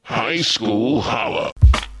High School Holla.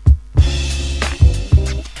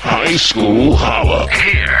 High School Holla.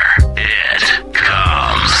 Here it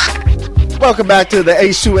comes. Welcome back to the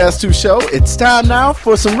H2S2 show. It's time now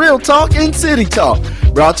for some real talk and city talk.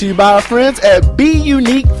 Brought to you by our friends at Be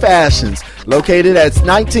Unique Fashions. Located at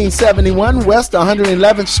 1971 West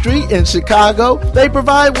 111th Street in Chicago, they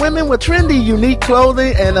provide women with trendy, unique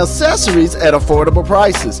clothing and accessories at affordable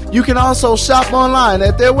prices. You can also shop online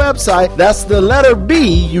at their website. That's the letter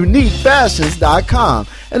B, uniquefashions.com.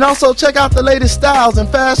 And also check out the latest styles and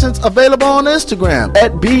fashions available on Instagram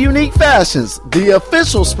at Be Unique Fashions, the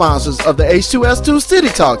official sponsors of the H2S2 City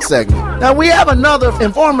Talk segment. Now we have another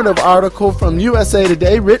informative article from USA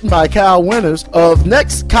Today written by Kyle Winters of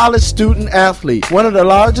Next College Student Athlete, one of the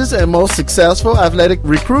largest and most successful athletic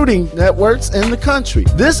recruiting networks in the country.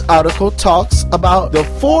 This article talks about the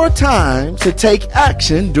 4 times to take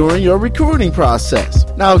action during your recruiting process.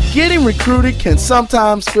 Now, getting recruited can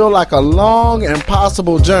sometimes feel like a long and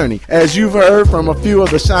impossible journey, as you've heard from a few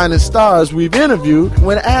of the shining stars we've interviewed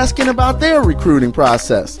when asking about their recruiting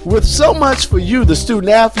process. With so much for you, the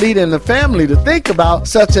student athlete, and the family to think about,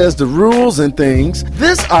 such as the rules and things,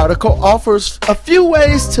 this article offers a few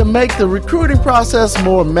ways to make the recruiting process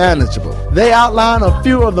more manageable. They outline a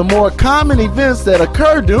few of the more common events that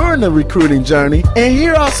occur during the recruiting journey, and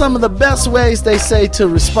here are some of the best ways they say to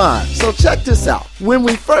respond. So check this out. When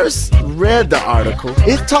we first read the article,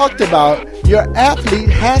 it talked about your athlete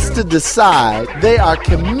has to decide they are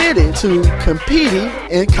committed to competing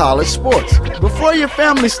in college sports. Before your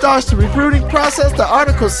family starts the recruiting process, the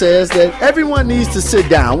article says that everyone needs to sit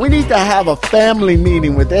down. We need to have a family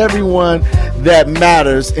meeting with everyone that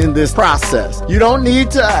matters in this process. You don't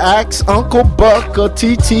need to ask Uncle Buck or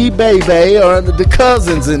TT Baby or the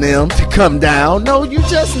cousins in them to come down. No, you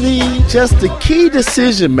just need the key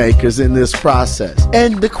decision makers in this process.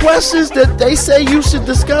 And the questions that they say you should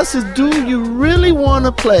discuss is, do you really want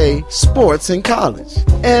to play sports in college?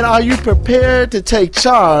 And are you prepared to take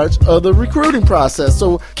charge of the recruiting process?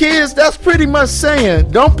 So kids, that's pretty much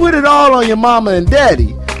saying, don't put it all on your mama and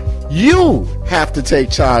daddy. You have to take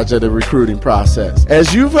charge of the recruiting process.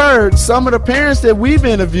 As you've heard, some of the parents that we've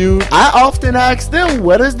interviewed, I often ask them,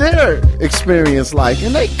 what is their experience like?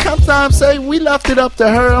 And they sometimes say, we left it up to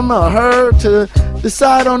her to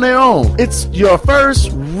decide on their own. It's your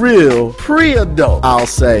first real pre-adult, I'll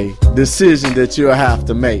say, decision that you'll have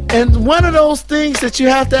to make. And one of those things that you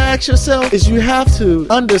have to ask yourself is you have to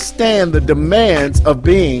understand the demands of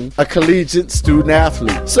being a collegiate student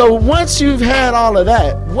athlete. So once you've had all of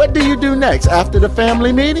that, what do you do next after the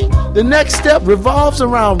family meeting? The next step revolves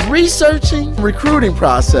around researching the recruiting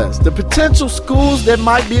process, the potential schools that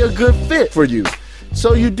might be a good fit for you.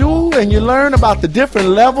 So you do and you learn about the different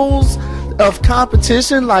levels of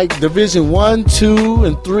competition like Division 1, 2,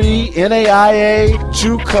 and 3, NAIA,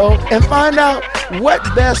 JUCO, and find out what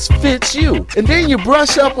best fits you. And then you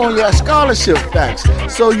brush up on your scholarship facts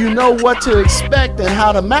so you know what to expect and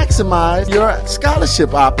how to maximize your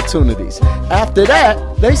scholarship opportunities. After that,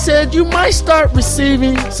 they said you might start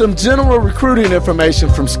receiving some general recruiting information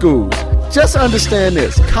from schools. Just understand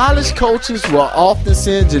this, college coaches will often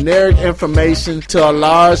send generic information to a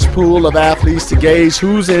large pool of athletes to gauge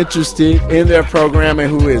who's interested in their program and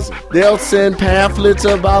who isn't. They'll send pamphlets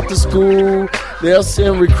about the school, they'll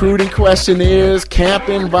send recruiting questionnaires, camp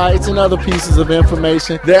invites, and other pieces of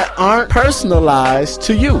information that aren't personalized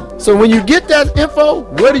to you. So when you get that info,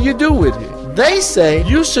 what do you do with it? They say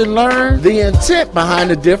you should learn the intent behind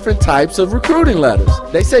the different types of recruiting letters.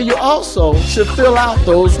 They say you also should fill out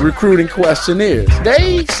those recruiting questionnaires.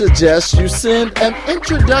 They suggest you send an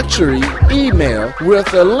introductory email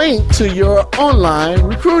with a link to your online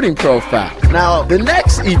recruiting profile. Now, the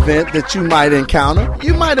next event that you might encounter,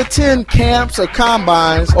 you might attend camps or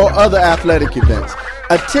combines or other athletic events.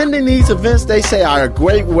 Attending these events, they say, are a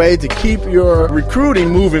great way to keep your recruiting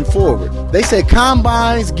moving forward. They say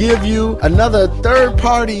combines give you another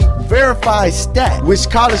third-party verified stat, which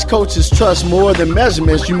college coaches trust more than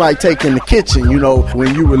measurements you might take in the kitchen. You know,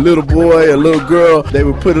 when you were a little boy or little girl, they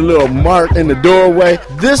would put a little mark in the doorway.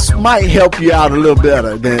 This might help you out a little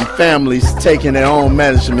better than families taking their own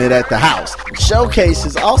measurement at the house.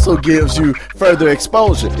 Showcases also gives you further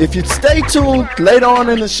exposure. If you stay tuned later on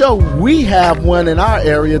in the show, we have one in our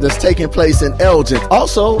area that's taking place in Elgin.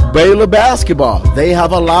 Also, Baylor basketball. They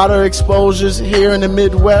have a lot of exposures here in the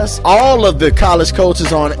Midwest. All of the college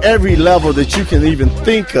coaches on every level that you can even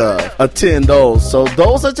think of attend those. So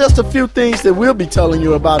those are just a few things that we'll be telling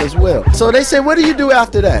you about as well. So they say, what do you do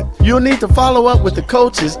after that? You'll need to follow up with the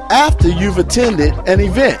coaches after you've attended an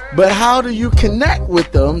event. But how do you connect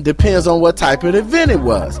with them depends on what type of event it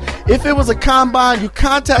was. If it was a combine, you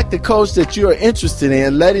contact the coach that you are interested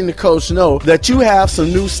in, letting the coach know that you have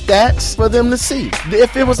some new stats for them to see.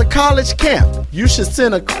 If it was a college camp, you should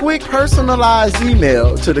send a quick personalized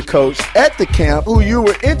email to the coach at the camp who you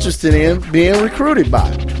were interested in being recruited by.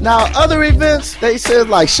 Now, other events, they said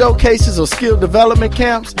like showcases or skill development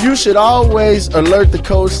camps, you should always alert the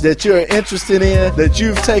coach that you're interested in, that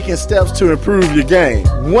you've taken steps to improve your game.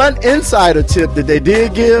 One insider tip that they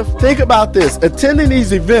did give, think about this. Attending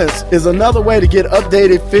these events is another way to get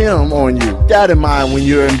updated film on you. Keep that in mind when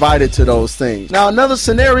you're invited to those things. Now, another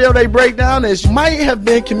scenario they break down is you might have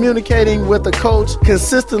been communicating with a coach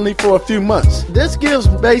consistently for a few months. This gives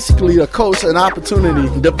basically a coach an opportunity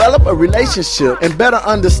to develop a relationship and better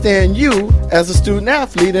understand you as a student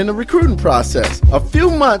athlete in the recruiting process. A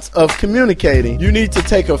few months of communicating, you need to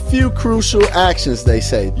take a few crucial actions, they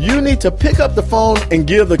say. You need to pick up the phone and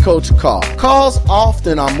give the coach a call. Calls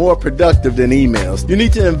often are more productive than emails. You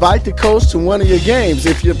need to invite the coach to one of your games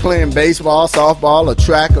if you're playing baseball, softball, or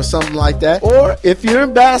track or something like that. Or if you're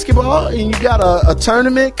in basketball and you got a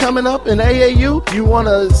tournament coming up in AAU, you want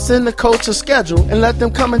to send the coach a schedule and let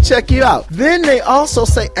them come and check you out. Then they also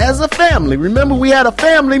say, as a family, remember we had a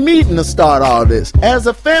family meeting to start all this. As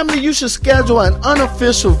a family, you should schedule an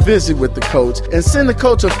unofficial visit with the coach and send the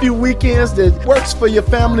coach a few weekends that works for your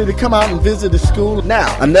family to come out and visit the school.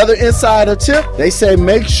 Now, another insider tip, they say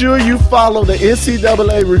make sure you follow the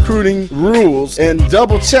NCAA recruiting rules and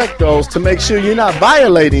double check those to make sure you're not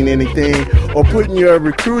violating anything or putting your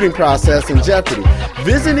recruiting process in jeopardy.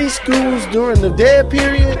 Visiting schools during the dead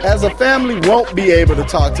period as a family won't be able to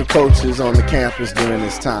talk to coaches on the campus during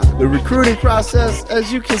this time. The recruiting process,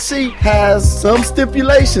 as you can see, has some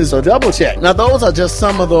stipulations, so double check. Now, those are just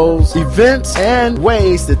some of those events and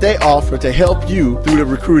ways that they offer to help you through the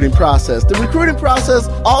recruiting process. The recruiting process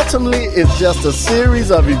ultimately is just a series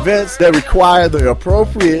of events that require the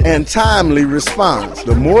appropriate and timely response.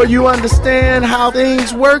 The more you understand how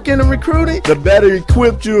things work in the recruiting, the better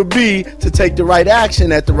equipped you'll be to take the right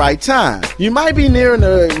action at the right time. You might be nearing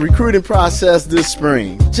the recruiting process this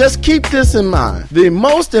spring. Just keep this in mind. The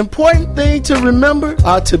most important thing to remember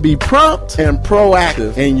are to be prompt and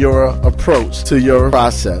proactive in your approach to your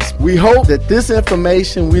process. We hope that this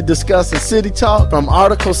information we discuss in City Talk from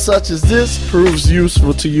articles such as this proves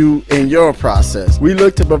useful to you in your process. We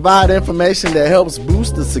look to provide information that helps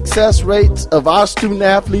boost the success rates of our student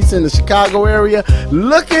athletes in the Chicago area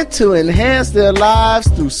looking to enhance their lives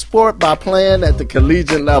through sport by playing at the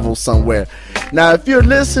collegiate level somewhere. Now, if you're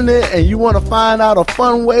listening and you want to find out a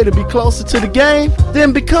fun way to be closer to the game,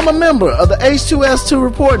 then become a member of the H2S2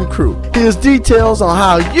 reporting crew. Here's details on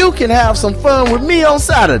how you can have some fun with me on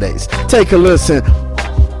Saturdays. Take a listen.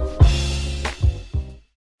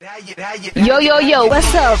 Yo,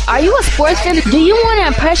 what's up? Are you a sports fan? Do you want to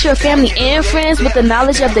impress your family and friends with the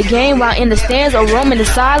knowledge of the game while in the stands or roaming the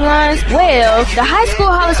sidelines? Well, the High School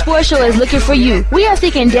Holla Sports Show is looking for you. We are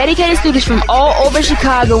seeking dedicated students from all over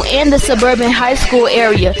Chicago and the suburban high school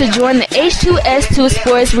area to join the H2S2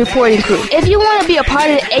 Sports Reporting Crew. If you want to be a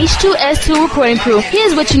part of the H2S2 Reporting Crew,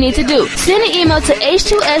 here's what you need to do. Send an email to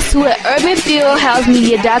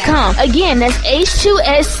h2s2@urbanfieldhousemedia.com. Again, that's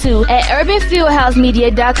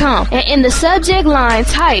h2s2@urbanfieldhousemedia.com. And in the subject line,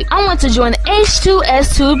 type, I want to join the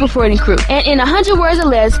H2S2 reporting crew. And in 100 words or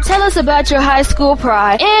less, tell us about your high school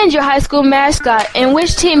pride and your high school mascot and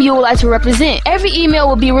which team you would like to represent. Every email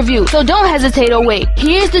will be reviewed, so don't hesitate or wait.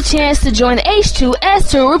 Here's the chance to join the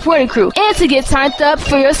H2S2 reporting crew and to get signed up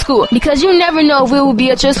for your school, because you never know if we will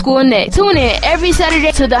be at your school next. Tune in every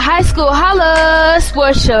Saturday to the High School Holla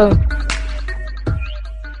Sports Show.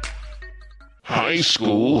 High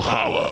School Holla.